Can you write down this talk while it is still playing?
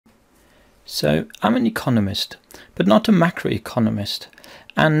So I'm an economist, but not a macroeconomist.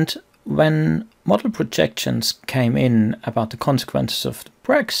 And when model projections came in about the consequences of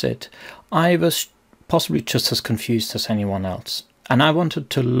Brexit, I was possibly just as confused as anyone else. And I wanted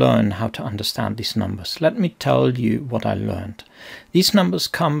to learn how to understand these numbers. Let me tell you what I learned. These numbers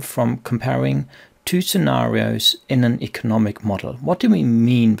come from comparing two scenarios in an economic model. What do we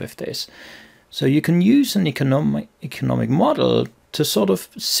mean with this? So you can use an economic model to sort of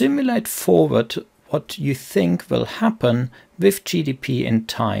simulate forward what you think will happen with GDP in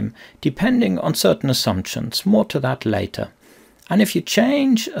time, depending on certain assumptions. More to that later. And if you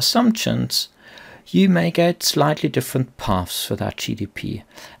change assumptions, you may get slightly different paths for that GDP.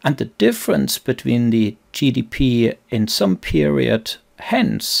 And the difference between the GDP in some period,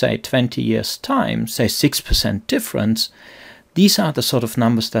 hence, say 20 years' time, say 6% difference, these are the sort of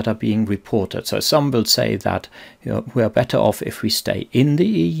numbers that are being reported. So some will say that we are better off if we stay in the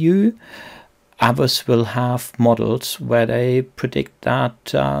EU. Others will have models where they predict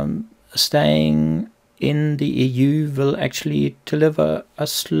that staying in the EU will actually deliver a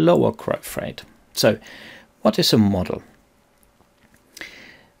slower growth rate. So what is a model?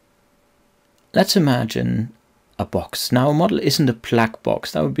 Let's imagine a box. Now a model isn't a black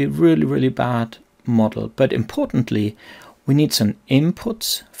box. That would be a really, really bad model. But importantly, we need some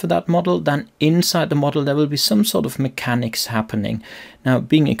inputs for that model. Then inside the model, there will be some sort of mechanics happening. Now,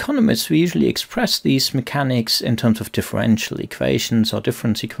 being economists, we usually express these mechanics in terms of differential equations or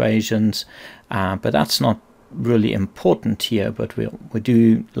difference equations, but that's not really important here. But we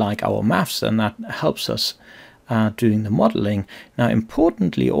do like our maths, and that helps us doing the modeling. Now,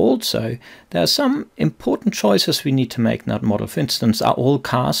 importantly also, there are some important choices we need to make in that model. For instance, are all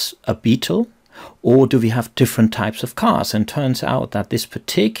cars a Beetle? Or do we have different types of cars? And turns out that this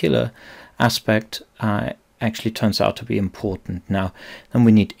particular aspect actually turns out to be important. Now, then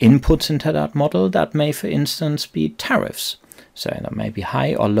we need inputs into that model. That may, for instance, be tariffs. So there may be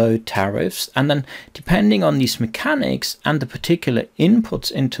high or low tariffs. And then depending on these mechanics and the particular inputs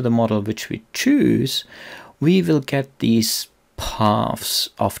into the model which we choose, we will get these paths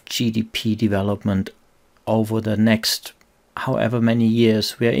of GDP development over the next however many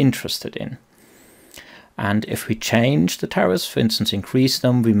years we are interested in. And if we change the tariffs, for instance, increase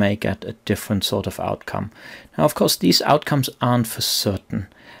them, we may get a different sort of outcome. Now, of course, these outcomes aren't for certain.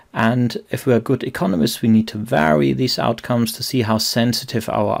 And if we're good economists, we need to vary these outcomes to see how sensitive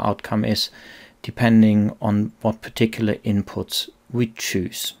our outcome is, depending on what particular inputs we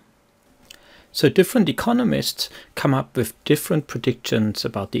choose. So different economists come up with different predictions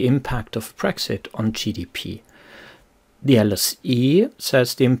about the impact of Brexit on GDP. The LSE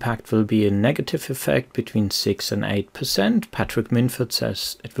says the impact will be a negative effect between 6 and 8%. Patrick Minford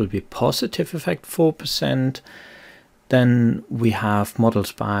says it will be a positive effect, 4%. Then we have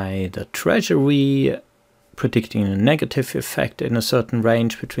models by the Treasury predicting a negative effect in a certain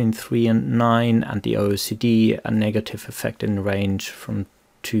range between 3 and 9, and the OECD a negative effect in the range from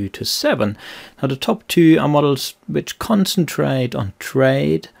 2 to 7. Now the top two are models which concentrate on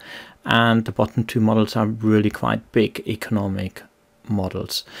trade, and the bottom two models are really quite big economic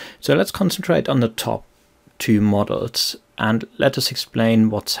models. So let's concentrate on the top two models and let us explain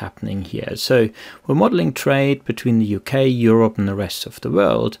what's happening here. So we're modeling trade between the UK, Europe and the rest of the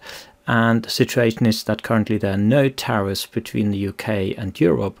world. And the situation is that currently there are no tariffs between the UK and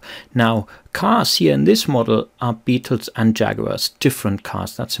Europe. Now, cars here in this model are Beetles and Jaguars, different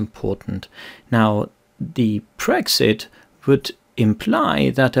cars, that's important. Now, the Brexit would imply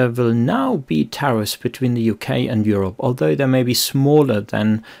that there will now be tariffs between the UK and Europe, although they may be smaller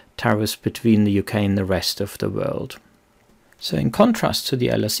than tariffs between the UK and the rest of the world. So in contrast to the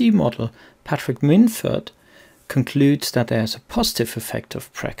LSE model, Patrick Minford concludes that there's a positive effect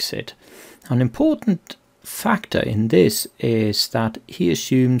of Brexit. An important factor in this is that he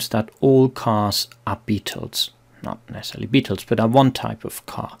assumes that all cars are Beetles, not necessarily Beetles, but are one type of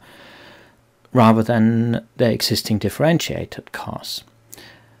car, rather than the existing differentiated cars.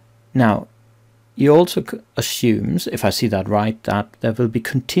 Now, he also assumes, if I see that right, that there will be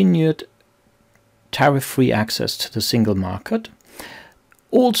continued tariff-free access to the single market.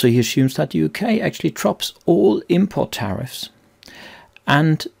 Also, he assumes that the UK actually drops all import tariffs,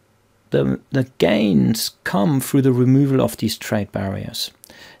 and the gains come through the removal of these trade barriers.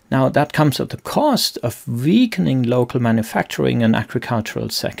 Now, that comes at the cost of weakening local manufacturing and agricultural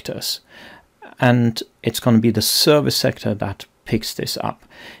sectors. And it's going to be the service sector that picks this up.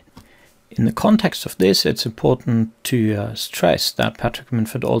 In the context of this, it's important to stress that Patrick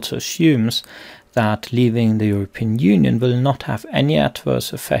Minford also assumes that leaving the European Union will not have any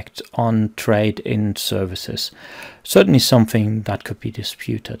adverse effect on trade in services. Certainly something that could be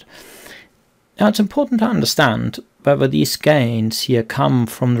disputed. Now it's important to understand whether these gains here come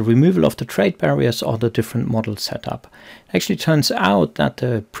from the removal of the trade barriers or the different model setup. It actually turns out that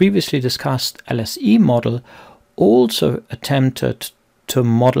the previously discussed LSE model also attempted to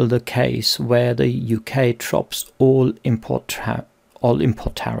model the case where the UK drops all import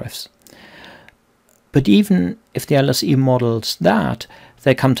tariffs. But even if the LSE models that,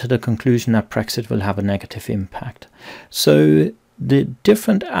 they come to the conclusion that Brexit will have a negative impact. So the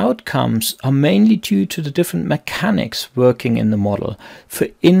different outcomes are mainly due to the different mechanics working in the model. For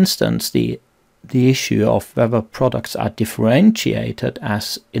instance, the issue of whether products are differentiated,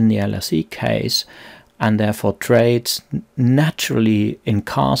 as in the LSE case, and therefore trades naturally in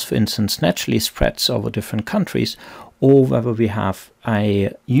cars, for instance, naturally spreads over different countries, or whether we have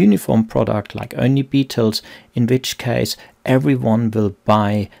a uniform product like only Beetles, in which case everyone will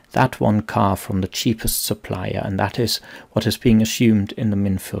buy that one car from the cheapest supplier, and that is what is being assumed in the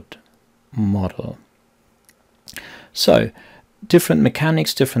Minford model. So, different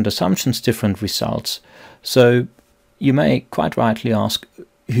mechanics, different assumptions, different results. So, you may quite rightly ask,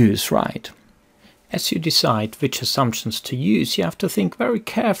 who is right? As you decide which assumptions to use, you have to think very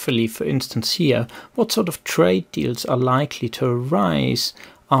carefully, for instance here, what sort of trade deals are likely to arise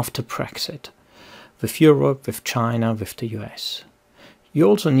after Brexit, with Europe, with China, with the US. You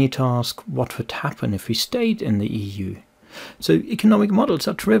also need to ask what would happen if we stayed in the EU. So economic models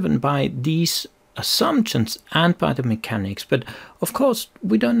are driven by these assumptions and by the mechanics, but of course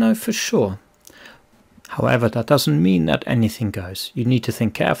we don't know for sure. However, that doesn't mean that anything goes. You need to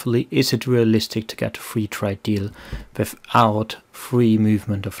think carefully, is it realistic to get a free trade deal without free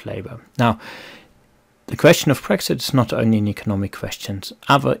movement of labour? Now, the question of Brexit is not only an economic question.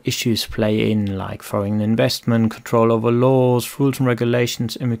 Other issues play in, like foreign investment, control over laws, rules and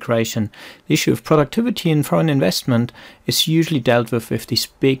regulations, immigration. The issue of productivity and foreign investment is usually dealt with these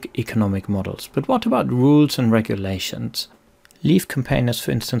big economic models. But what about rules and regulations? Leave campaigners, for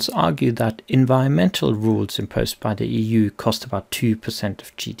instance, argue that environmental rules imposed by the EU cost about 2%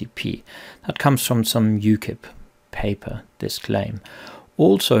 of GDP. That comes from some UKIP paper, this claim.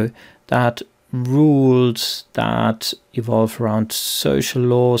 Also, that rules that evolve around social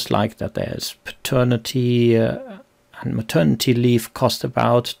laws, like that there's paternity and maternity leave, cost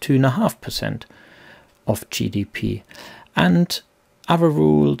about 2.5% of GDP. And other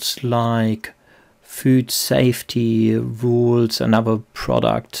rules like food safety rules and other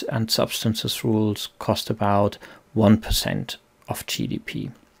product and substances rules cost about 1% of GDP.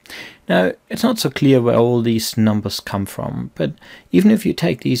 Now, it's not so clear where all these numbers come from, but even if you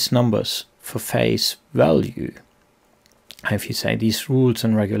take these numbers for face value, if you say these rules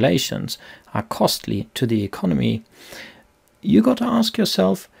and regulations are costly to the economy, you got to ask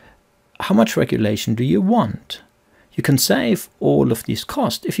yourself, how much regulation do you want? You can save all of these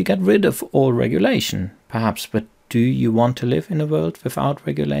costs if you get rid of all regulation, perhaps, but do you want to live in a world without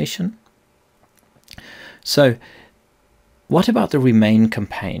regulation? So, what about the Remain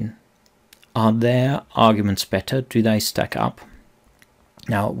campaign? Are their arguments better? Do they stack up?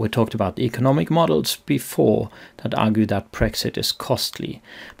 Now, we talked about the economic models before that argue that Brexit is costly.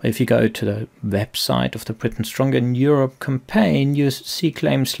 But if you go to the website of the Britain Stronger in Europe campaign, you see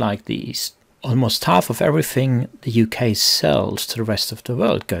claims like these. Almost half of everything the UK sells to the rest of the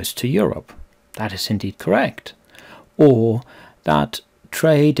world goes to Europe. That is indeed correct. Or that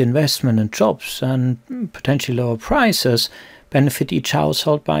trade, investment and jobs and potentially lower prices benefit each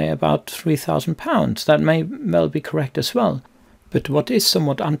household by about £3,000. That may well be correct as well. But what is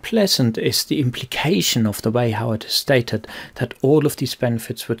somewhat unpleasant is the implication of the way how it is stated that all of these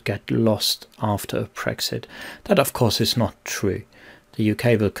benefits would get lost after Brexit. That of course is not true. The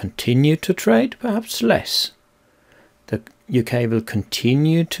UK will continue to trade, perhaps less. The UK will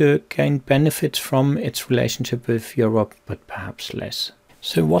continue to gain benefits from its relationship with Europe, but perhaps less.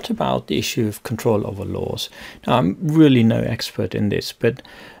 So what about the issue of control over laws? Now, I'm really no expert in this, but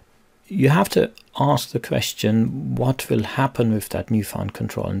you have to ask the question, what will happen with that newfound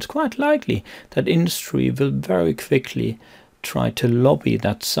control? And it's quite likely that industry will very quickly try to lobby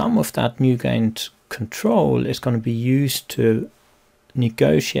that some of that new gained control is going to be used to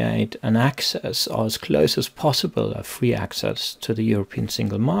negotiate an access, or as close as possible, a free access to the European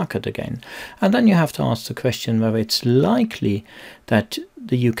single market again. And then you have to ask the question whether it's likely that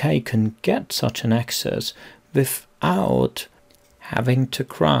the UK can get such an access without having to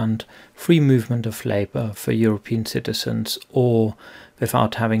grant free movement of labour for European citizens, or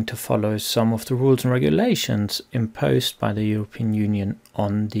without having to follow some of the rules and regulations imposed by the European Union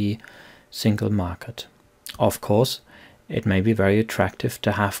on the single market. Of course, it may be very attractive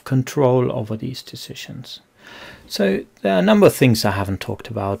to have control over these decisions. So there are a number of things I haven't talked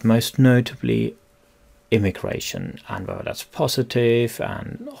about, most notably immigration and whether that's positive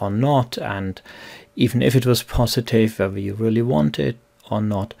and or not, and even if it was positive, whether you really want it or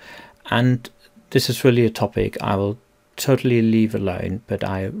not. And this is really a topic I will totally leave alone, but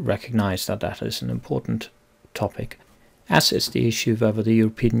I recognize that that is an important topic, as is the issue whether the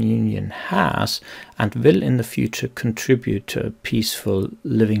European Union has and will in the future contribute to a peaceful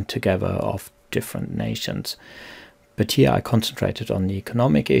living together of different nations. But here I concentrated on the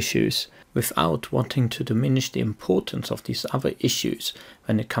economic issues without wanting to diminish the importance of these other issues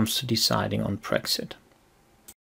when it comes to deciding on Brexit.